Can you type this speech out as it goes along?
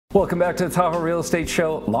Welcome back to the Tahoe Real Estate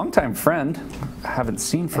Show. Longtime friend, haven't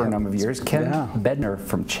seen for a number of years, Ken Bednar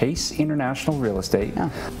from Chase International Real Estate.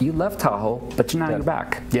 You left Tahoe, but now you're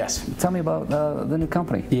back. Yes. Tell me about the new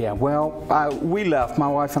company. Yeah, well, we left, my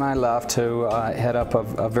wife and I left to head up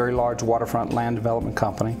a very large waterfront land development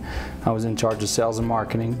company. I was in charge of sales and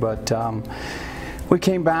marketing, but we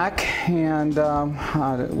came back and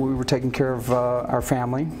we were taking care of our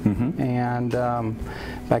family. And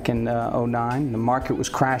back in '09, the market was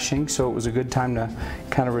crashing, so it was a good time to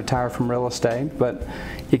kind of retire from real estate. But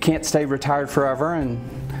you can't stay retired forever, and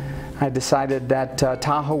I decided that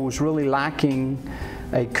Tahoe was really lacking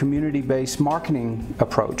a community-based marketing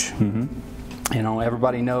approach. You know,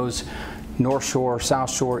 everybody knows North Shore, South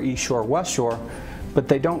Shore, East Shore, West Shore, but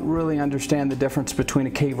they don't really understand the difference between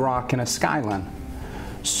a cave rock and a skyline.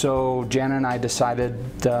 So Jan and I decided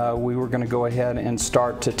we were going to go ahead and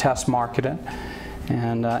start to test market it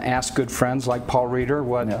and ask good friends like Paul Reeder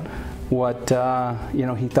what you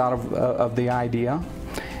know, he thought of the idea,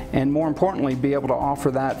 and more importantly, be able to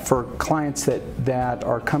offer that for clients that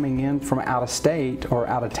are coming in from out of state or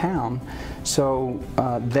out of town, so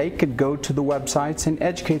they could go to the websites and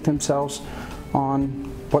educate themselves on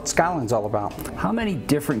what Skyline's all about. How many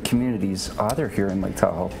different communities are there here in Lake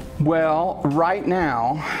Tahoe? Well, right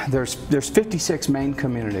now there's 56 main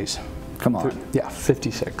communities. Come on. Yeah,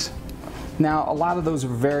 56. Now, a lot of those are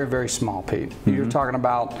very, very small, Pete. You're talking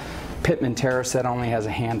about Pittman Terrace that only has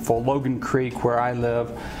a handful. Logan Creek, where I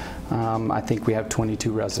live, I think we have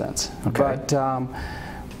 22 residents. Okay.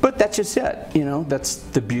 But that's just it. You know, that's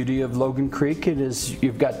the beauty of Logan Creek. It is,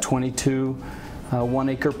 you've got 22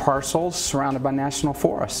 one-acre parcels surrounded by national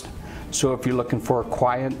forest. So if you're looking for a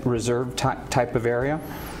quiet, reserved type of area,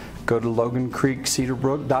 go to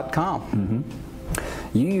logancreekcedarbrook.com.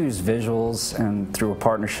 You use visuals, and through a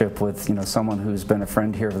partnership with someone who's been a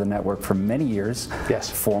friend here of the network for many years. Yes.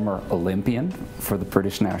 Former Olympian for the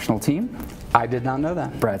British national team. I did not know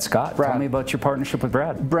that. Brad Scott. Tell me about your partnership with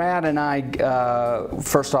Brad. Brad and I,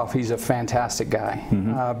 first off, he's a fantastic guy.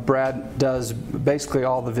 Brad does basically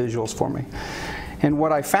all the visuals for me. And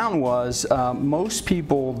what I found was most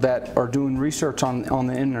people that are doing research on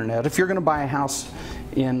the internet, if you're going to buy a house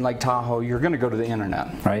in Lake Tahoe, you're going to go to the internet.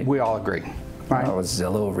 Right. We all agree. Right.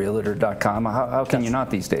 Zillow, Realtor.com. How can you not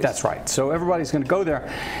these days? That's right. So everybody's going to go there.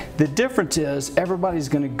 The difference is everybody's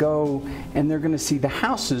going to go and they're going to see the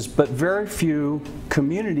houses, but very few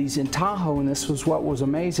communities in Tahoe, and this was what was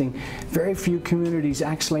amazing, very few communities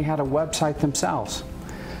actually had a website themselves.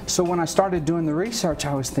 So when I started doing the research,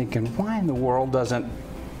 I was thinking, why in the world doesn't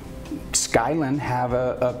Skyline have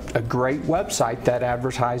a great website that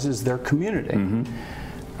advertises their community?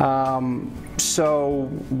 So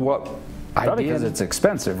what I did, because it's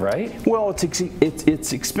expensive, right? Well,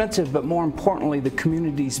 it's expensive, but more importantly, the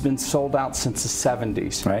community's been sold out since the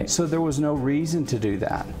 '70s. Right. So there was no reason to do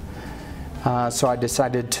that. So I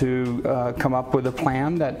decided to come up with a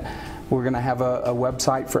plan that we're going to have a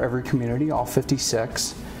website for every community, all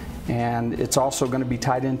 56. And it's also going to be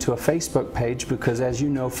tied into a Facebook page because, as you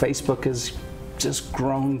know, Facebook has just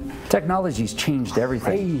grown. Technology's changed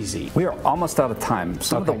everything. Crazy. We are almost out of time.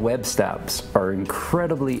 Some of the web stats are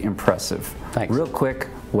incredibly impressive. Thanks. Real quick,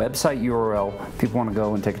 website URL, people want to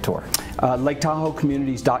go and take a tour.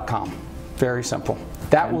 LakeTahoeCommunities.com. Very simple.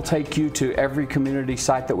 That will take you to every community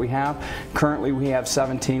site that we have. Currently we have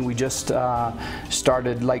 17. We just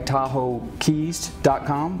started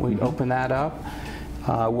LakeTahoeKeys.com. We opened that up.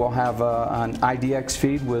 We'll have an IDX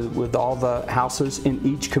feed with all the houses in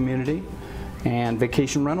each community, and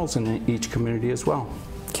vacation rentals in each community as well.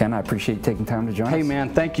 Ken, I appreciate you taking time to join us. Hey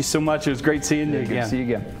man, thank you so much. It was great seeing you again. Good to see you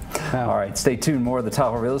again. All right, stay tuned. More of the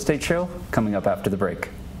Tahoe Real Estate Show coming up after the break.